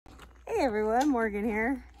Hey everyone, Morgan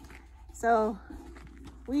here. So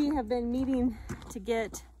we have been meeting to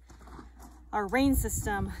get our rain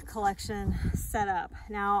system collection set up.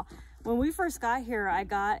 Now, when we first got here, I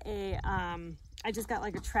got a, I just got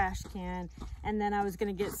like a trash can, and then I was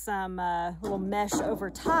gonna get some little mesh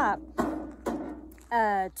over top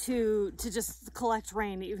to just collect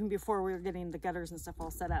rain even before we were getting the gutters and stuff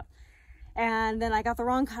all set up. And then I got the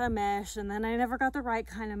wrong kind of mesh, and then I never got the right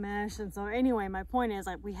kind of mesh. And so anyway, my point is,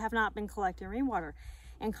 like, we have not been collecting rainwater.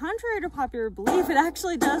 And contrary to popular belief, it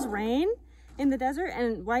actually does rain in the desert.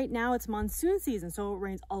 And right now it's monsoon season, so it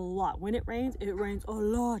rains a lot. When it rains a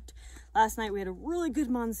lot. Last night we had a really good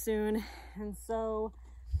monsoon. And so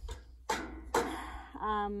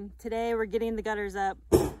today we're getting the gutters up.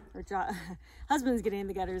 Husband's getting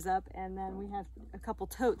the gutters up, and then we have a couple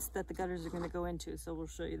totes that the gutters are going to go into, so we'll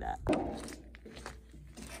show you that.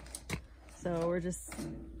 So we're just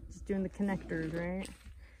doing the connectors, right?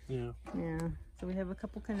 Yeah. So we have a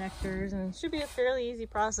couple connectors, and it should be a fairly easy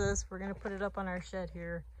process. We're going to put it up on our shed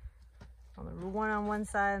here, one on one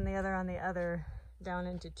side and the other on the other, down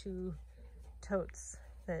into 2 totes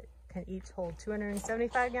that can each hold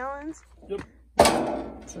 275 gallons. Yep.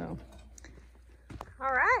 So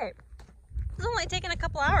all right, it's only taken a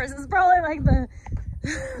couple hours. This is probably like the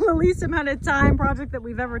least amount of time project that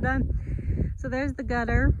we've ever done. So there's the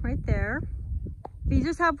gutter right there. You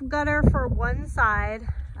just have gutter for one side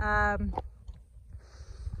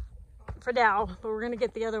for now, but we're gonna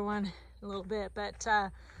get the other one in a little bit. But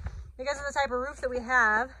because of the type of roof that we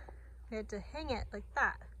had to hang it like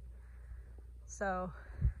that. So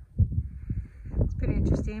pretty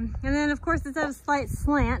interesting. And then of course it's at a slight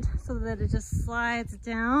slant so that it just slides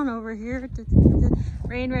down over here.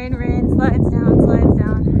 Rain, rain, rain, slides down, slides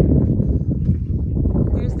down.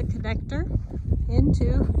 There's the connector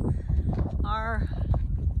into our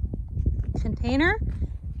container,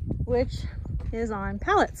 which is on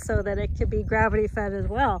pallets so that it could be gravity fed as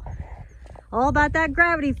well. All about that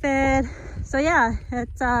gravity fed. So yeah,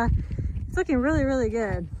 it's looking really, really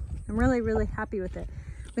good. I'm really, really happy with it.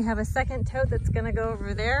 We have a second tote that's gonna go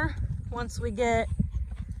over there once we get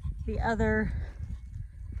the other,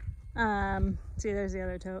 see, there's the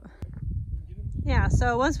other tote. Yeah,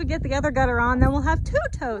 so once we get the other gutter on, then we'll have 2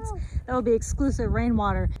 totes that will be exclusive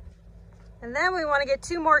rainwater. And then we wanna get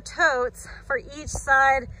 2 more totes for each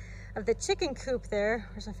side of the chicken coop there.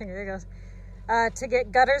 Where's my finger? There it goes. To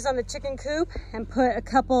get gutters on the chicken coop and put a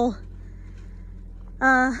couple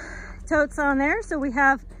totes on there. So we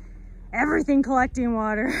have everything collecting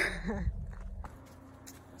water.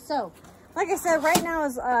 So, like I said, right now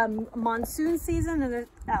is monsoon season, and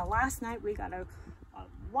last night we got a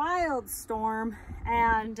wild storm,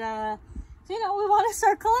 and you know, we want to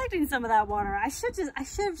start collecting some of that water. I should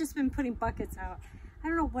have just been putting buckets out. I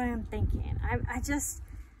don't know what I'm thinking. I just,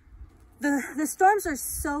 the storms are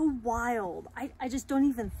so wild. I just don't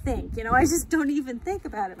even think, you know, I just don't even think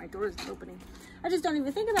about it. My door is opening. I just don't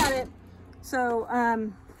even think about it.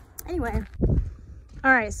 So, anyway,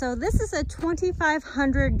 all right, so this is a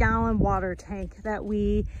 2,500 gallon water tank that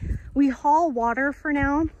we haul water for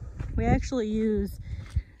now. We actually use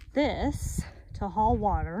this to haul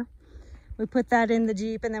water. We put that in the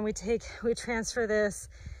Jeep, and then we transfer this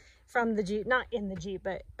from the Jeep, not in the Jeep,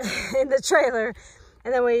 but in the trailer.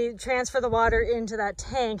 And then we transfer the water into that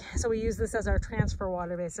tank. So we use this as our transfer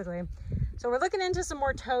water, basically. So we're looking into some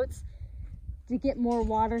more totes to get more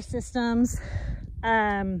water systems.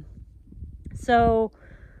 So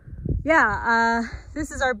yeah,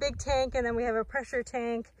 this is our big tank, and then we have a pressure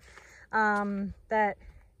tank that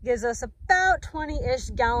gives us about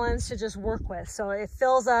 20-ish gallons to just work with. So it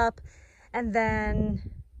fills up, and then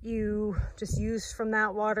you just use from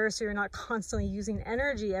that water, so you're not constantly using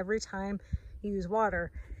energy every time you use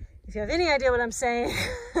water. If you have any idea what I'm saying,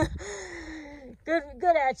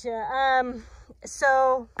 good at you.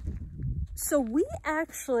 So we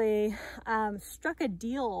actually struck a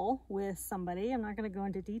deal with somebody, I'm not going to go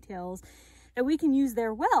into details, that we can use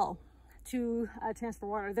their well to transfer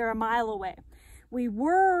water. They're a mile away. We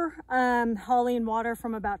were hauling water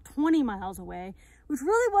from about 20 miles away, which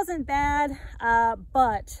really wasn't bad,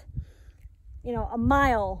 but you know, a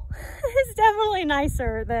mile is definitely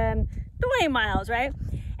nicer than 20 miles, right?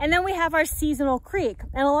 And then we have our seasonal creek.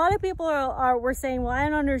 And a lot of people were saying, well, I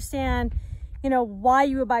don't understand, you know, why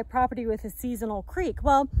you would buy property with a seasonal creek.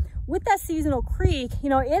 Well, with that seasonal creek, you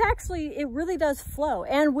know, it really does flow.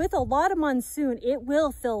 And with a lot of monsoon, it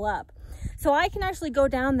will fill up. So I can actually go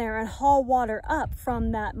down there and haul water up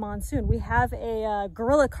from that monsoon. We have a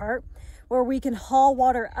gorilla cart where we can haul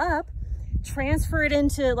water up transfer it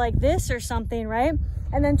into like this or something, right?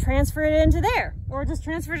 And then transfer it into there, or just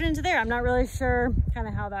transfer it into there. I'm not really sure kind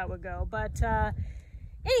of how that would go, but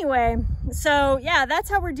anyway, so yeah, that's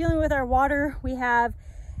how we're dealing with our water. We have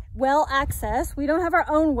well access. We don't have our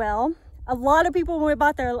own well. A lot of people, when we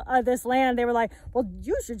bought this land, they were like, well,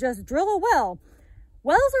 you should just drill a well.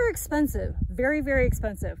 Wells are expensive, very, very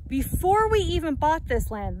expensive. Before we even bought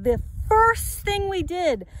this land, the first thing we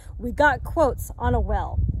did, we got quotes on a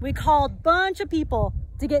well. We called a bunch of people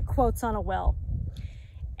to get quotes on a well.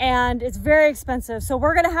 And it's very expensive. So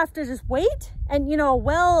we're gonna have to just wait. And you know, a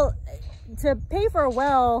well, to pay for a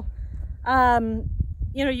well,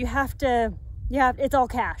 you know, it's all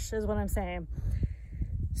cash is what I'm saying.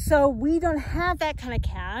 So we don't have that kind of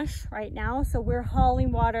cash right now. So we're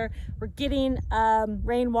hauling water, we're getting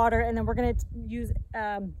rainwater, and then we're gonna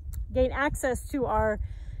gain access to our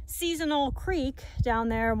seasonal creek down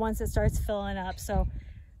there once it starts filling up. So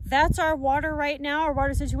that's our water right now, our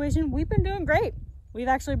water situation. We've been doing great. We've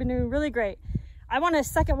actually been doing really great. I want a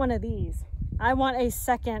second one of these. I want a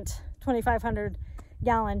second 2,500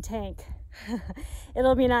 gallon tank.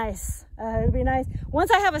 It'll be nice. It'll be nice. Once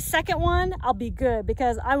I have a second one, I'll be good,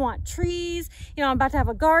 because I want trees. You know, I'm about to have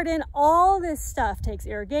a garden. All this stuff takes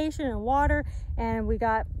irrigation and water, and we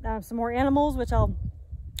got some more animals, which I'll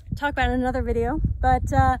talk about in another video.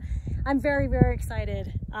 But I'm very, very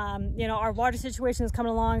excited. You know, our water situation is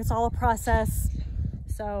coming along. It's all a process.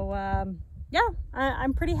 So yeah,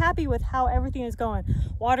 I'm pretty happy with how everything is going.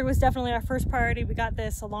 Water was definitely our first priority. We got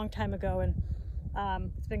this a long time ago, and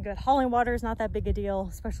it's been good. Hauling water is not that big a deal,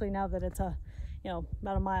 especially now that it's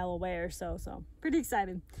about a mile away or so. So pretty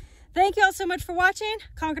excited. Thank you all so much for watching.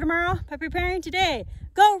 Conquer tomorrow by preparing today.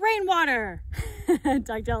 Go rainwater. Talk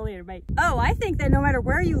to y'all later. Bye. Oh, I think that no matter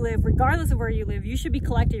where you live, regardless of where you live, you should be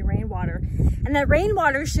collecting rainwater. And that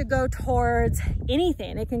rainwater should go towards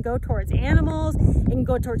anything. It can go towards animals. It can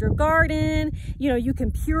go towards your garden. You know, you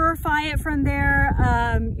can purify it from there.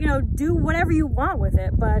 You know, do whatever you want with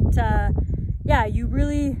it. But yeah, you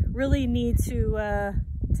really, really need to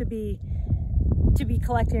be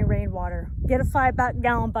collecting rainwater. Get a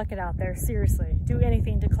 5-gallon bucket out there. Seriously, do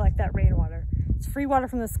anything to collect that rainwater. It's free water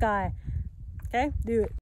from the sky. Okay, do it.